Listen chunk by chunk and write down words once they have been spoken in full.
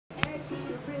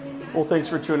Well, thanks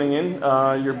for tuning in.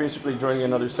 You're basically joining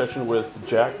another session with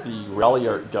Jack, the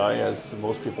Ralliart guy, as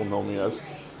most people know me as.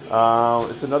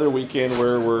 It's another weekend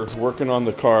where we're working on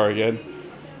the car again.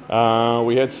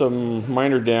 We had some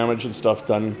minor damage and stuff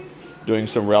done doing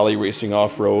some rally racing,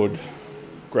 off-road,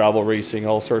 gravel racing,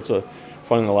 all sorts of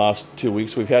fun in the last 2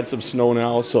 weeks. We've had some snow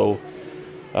now, so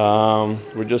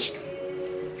we're just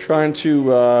trying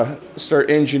to start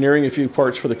engineering a few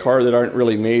parts for the car that aren't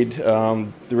really made.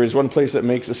 There is one place that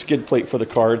makes a skid plate for the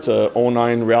car. It's a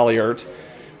 '09 Ralliart,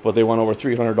 but they want over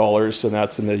 $300, and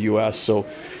that's in the US. So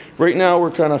right now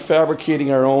we're kind of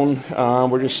fabricating our own.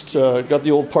 We're just got the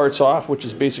old parts off, which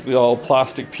is basically all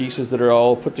plastic pieces that are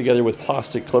all put together with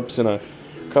plastic clips and a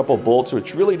couple bolts,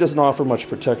 which really doesn't offer much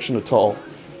protection at all.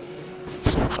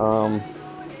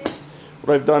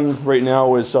 What I've done right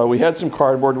now is we had some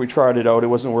cardboard. We tried it out. It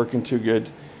wasn't working too good,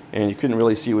 and you couldn't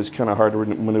really see. It was kind of hard to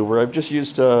maneuver. I've just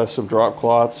used some drop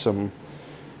cloth, some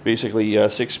basically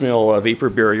 6mm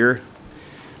vapor barrier,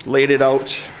 laid it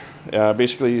out,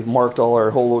 basically marked all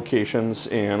our hole locations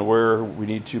and where we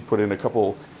need to put in a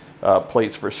couple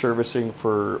plates for servicing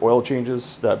for oil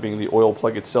changes, that being the oil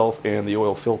plug itself and the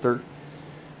oil filter.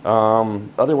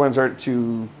 Other ones aren't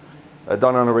too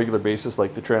done on a regular basis,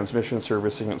 like the transmission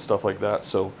servicing and stuff like that,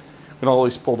 so we can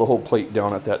always pull the whole plate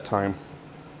down at that time.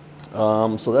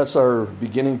 So that's our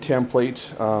beginning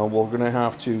template. We're going to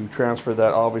have to transfer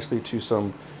that obviously to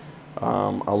some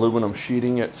aluminum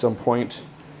sheeting at some point,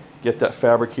 get that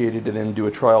fabricated, and then do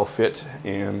a trial fit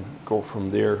and go from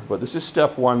there. But this is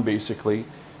step one basically.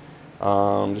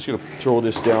 I'm just going to throw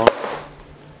this down,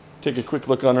 take a quick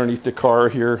look underneath the car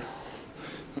here,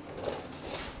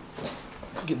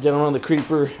 get down on the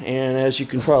creeper, and as you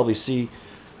can probably see,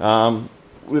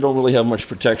 we don't really have much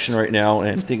protection right now,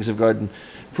 and things have gotten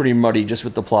pretty muddy just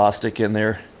with the plastic in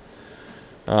there.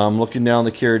 Looking down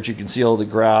the carriage, you can see all the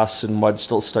grass and mud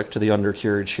still stuck to the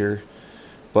undercarriage here.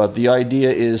 But the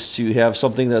idea is to have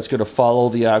something that's going to follow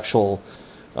the actual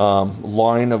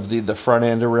line of the front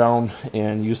end around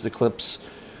and use the clips.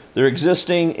 They're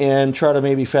existing, and try to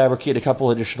maybe fabricate a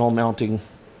couple additional mounting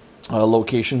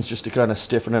locations just to kind of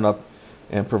stiffen it up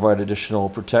and provide additional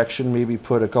protection. Maybe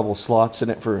put a couple slots in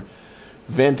it for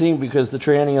venting, because the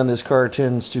tranny on this car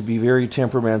tends to be very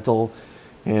temperamental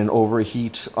and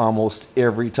overheat almost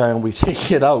every time we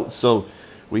take it out. So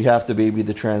we have to baby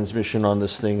the transmission on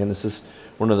this thing, and this is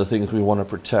one of the things we want to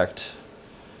protect.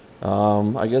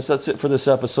 I guess that's it for this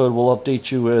episode. We'll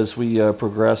update you as we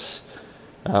progress.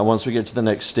 Once we get to the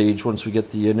next stage, once we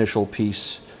get the initial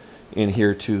piece in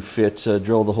here to fit,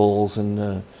 drill the holes,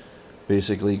 and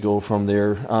basically go from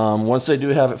there. Once I do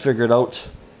have it figured out,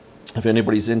 if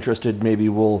anybody's interested, maybe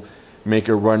we'll make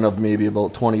a run of maybe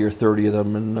about 20 or 30 of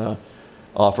them and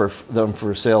offer them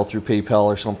for sale through PayPal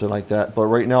or something like that. But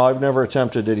right now I've never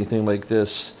attempted anything like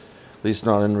this, at least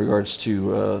not in regards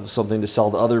to something to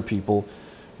sell to other people.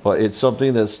 But it's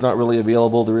something that's not really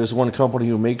available. There is one company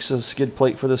who makes a skid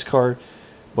plate for this car,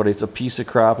 but it's a piece of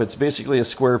crap. It's basically a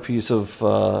square piece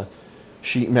of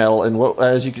sheet metal, and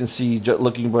as you can see,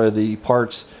 looking by the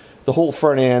parts, the whole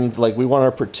front end, like, we want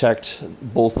to protect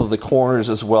both of the corners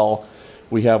as well.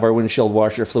 We have our windshield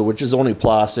washer fluid, which is only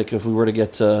plastic. If we were to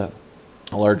get a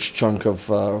large chunk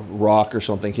of rock or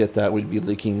something hit that, we'd be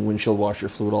leaking windshield washer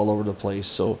fluid all over the place.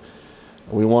 So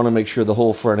we want to make sure the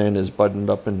whole front end is buttoned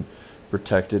up and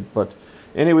protected. But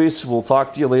anyways, we'll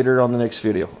talk to you later on the next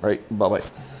video. All right, bye bye.